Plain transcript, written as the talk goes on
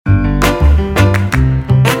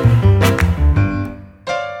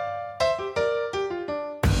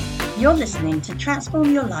You're listening to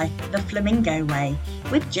Transform Your Life the Flamingo Way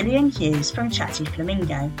with Gillian Hughes from Chatty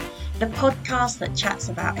Flamingo, the podcast that chats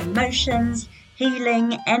about emotions,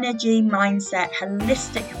 healing, energy, mindset,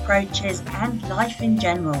 holistic approaches, and life in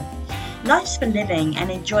general. Life's for living and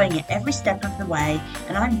enjoying it every step of the way,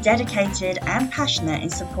 and I'm dedicated and passionate in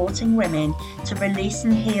supporting women to release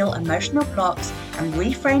and heal emotional blocks and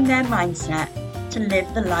reframe their mindset to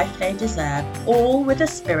live the life they deserve, all with a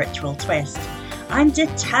spiritual twist. I'm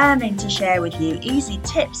determined to share with you easy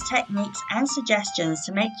tips, techniques and suggestions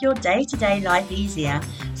to make your day-to-day life easier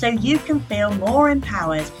so you can feel more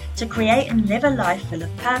empowered to create and live a life full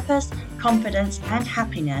of purpose, confidence and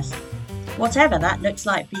happiness, whatever that looks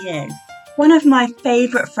like for you. One of my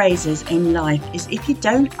favourite phrases in life is if you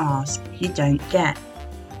don't ask, you don't get.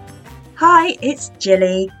 Hi, it's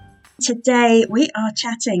Gilly. Today we are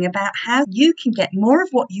chatting about how you can get more of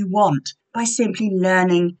what you want by simply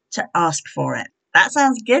learning to ask for it. That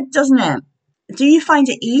sounds good, doesn't it? Do you find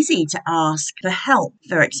it easy to ask for help,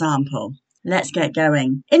 for example? Let's get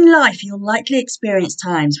going. In life, you'll likely experience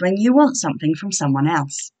times when you want something from someone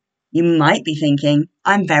else. You might be thinking,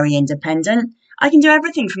 I'm very independent. I can do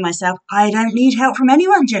everything for myself. I don't need help from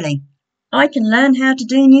anyone, Gilly. I can learn how to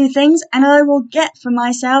do new things and I will get for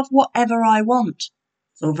myself whatever I want.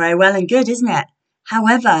 It's all very well and good, isn't it?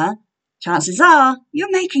 However, chances are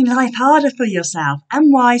you're making life harder for yourself,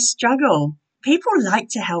 and why struggle? People like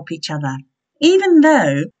to help each other. Even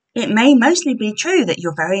though it may mostly be true that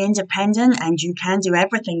you're very independent and you can do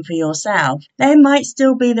everything for yourself, there might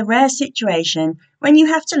still be the rare situation when you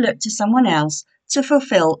have to look to someone else to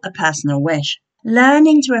fulfill a personal wish.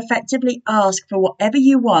 Learning to effectively ask for whatever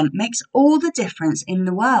you want makes all the difference in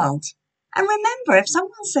the world. And remember, if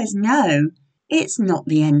someone says no, it's not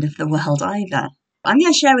the end of the world either. I'm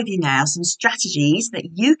going to share with you now some strategies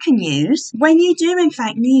that you can use when you do in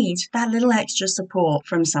fact need that little extra support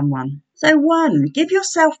from someone. So 1, give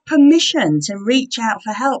yourself permission to reach out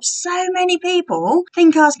for help. So many people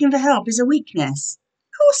think asking for help is a weakness.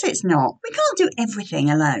 Of course it's not. We can't do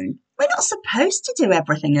everything alone. We're not supposed to do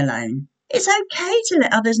everything alone. It's okay to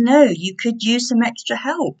let others know you could use some extra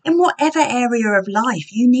help in whatever area of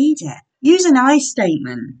life you need it. Use an I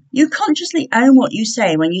statement. You consciously own what you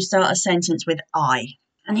say when you start a sentence with I.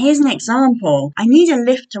 And here's an example. I need a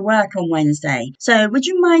lift to work on Wednesday, so would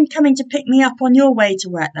you mind coming to pick me up on your way to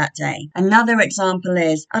work that day? Another example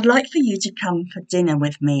is, I'd like for you to come for dinner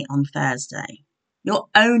with me on Thursday. You're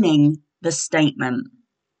owning the statement.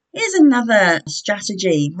 Here's another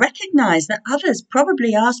strategy. Recognize that others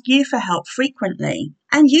probably ask you for help frequently.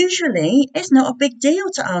 And usually it's not a big deal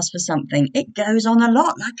to ask for something. It goes on a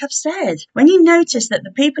lot, like I've said. When you notice that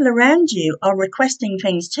the people around you are requesting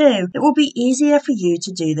things too, it will be easier for you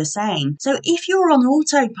to do the same. So if you're on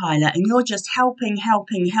autopilot and you're just helping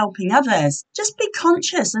others, just be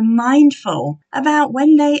conscious and mindful about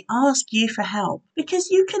when they ask you for help, because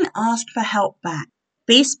you can ask for help back.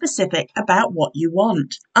 Be specific about what you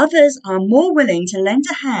want. Others are more willing to lend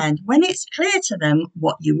a hand when it's clear to them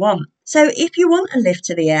what you want. So if you want a lift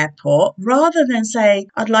to the airport, rather than say,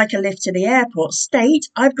 I'd like a lift to the airport, state,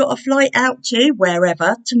 I've got a flight out to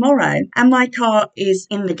wherever tomorrow and my car is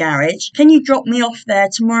in the garage. Can you drop me off there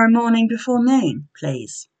tomorrow morning before noon,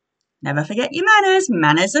 please? Never forget your manners.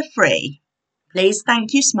 Manners are free. Please,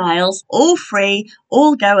 thank you, smiles. All free,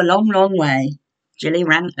 all go a long, long way. Gilly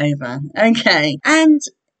ran over. Okay. And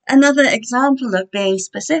another example of being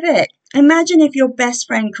specific. Imagine if your best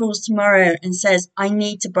friend calls tomorrow and says, I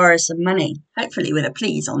need to borrow some money, hopefully with a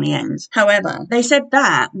please on the end. However, they said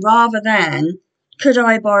that rather than, could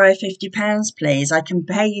I borrow £50, please? I can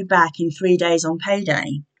pay you back in 3 days on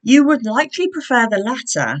payday. You would likely prefer the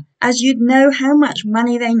latter, as you'd know how much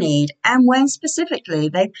money they need and when specifically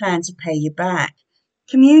they plan to pay you back.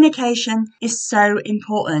 Communication is so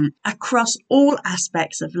important across all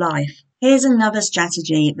aspects of life. Here's another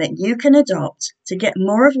strategy that you can adopt to get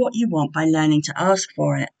more of what you want by learning to ask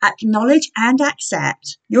for it. Acknowledge and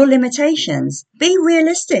accept your limitations. Be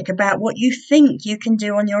realistic about what you think you can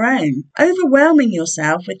do on your own. Overwhelming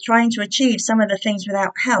yourself with trying to achieve some of the things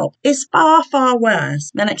without help is far, far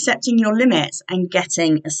worse than accepting your limits and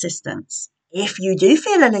getting assistance. If you do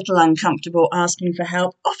feel a little uncomfortable asking for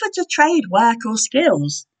help, offer to trade work or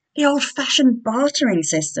skills. The old-fashioned bartering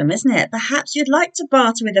system, isn't it? Perhaps you'd like to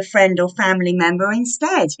barter with a friend or family member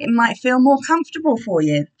instead. It might feel more comfortable for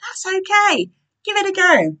you. That's okay. Give it a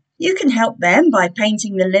go. You can help them by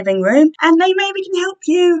painting the living room, and they maybe can help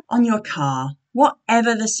you on your car.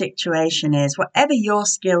 Whatever the situation is, whatever your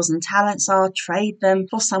skills and talents are, trade them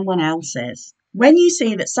for someone else's. When you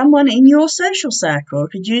see that someone in your social circle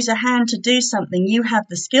could use a hand to do something you have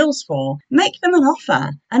the skills for, make them an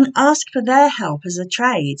offer and ask for their help as a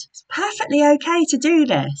trade. It's perfectly okay to do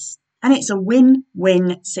this. And it's a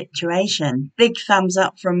win-win situation. Big thumbs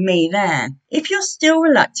up from me there. If you're still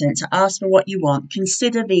reluctant to ask for what you want,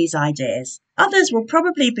 consider these ideas. Others will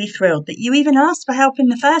probably be thrilled that you even asked for help in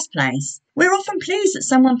the first place. We're often pleased that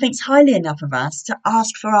someone thinks highly enough of us to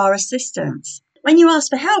ask for our assistance. When you ask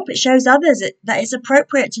for help, it shows others that it's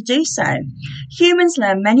appropriate to do so. Humans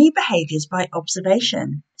learn many behaviours by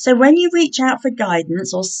observation. So when you reach out for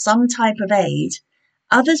guidance or some type of aid,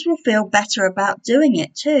 others will feel better about doing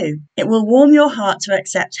it too. It will warm your heart to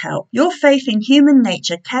accept help. Your faith in human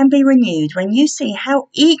nature can be renewed when you see how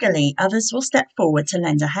eagerly others will step forward to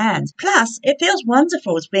lend a hand. Plus, it feels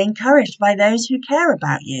wonderful to be encouraged by those who care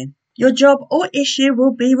about you. Your job or issue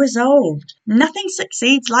will be resolved. Nothing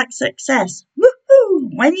succeeds like success.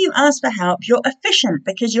 Woohoo! When you ask for help, you're efficient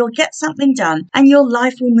because you'll get something done and your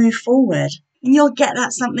life will move forward. And you'll get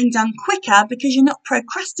that something done quicker because you're not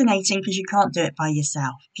procrastinating because you can't do it by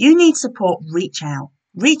yourself. If you need support, reach out.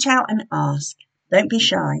 Reach out and ask. Don't be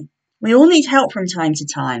shy. We all need help from time to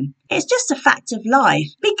time. It's just a fact of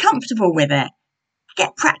life. Be comfortable with it.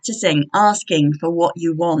 Get practicing asking for what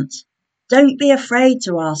you want. Don't be afraid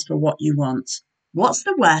to ask for what you want. What's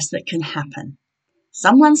the worst that can happen?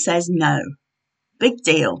 Someone says no. Big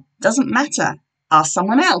deal. Doesn't matter. Ask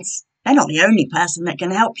someone else. They're not the only person that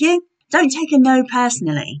can help you. Don't take a no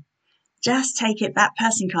personally. Just take it that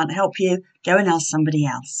person can't help you. Go and ask somebody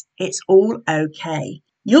else. It's all okay.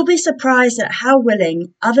 You'll be surprised at how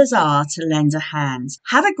willing others are to lend a hand.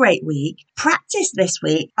 Have a great week. Practice this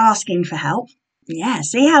week asking for help. Yeah,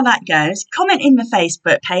 see how that goes. Comment in the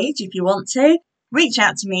Facebook page if you want to. Reach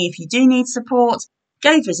out to me if you do need support.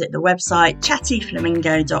 Go visit the website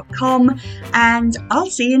chattyflamingo.com and I'll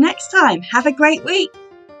see you next time. Have a great week.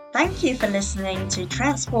 Thank you for listening to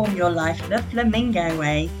Transform Your Life the Flamingo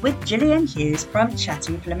Way with Gillian Hughes from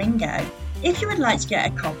Chatty Flamingo. If you would like to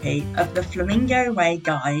get a copy of the Flamingo Way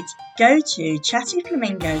Guide, go to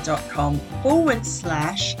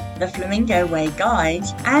chattyflamingo.com/the Flamingo Way Guide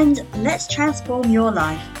and let's transform your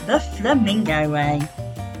life the Flamingo Way.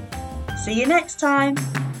 See you next time.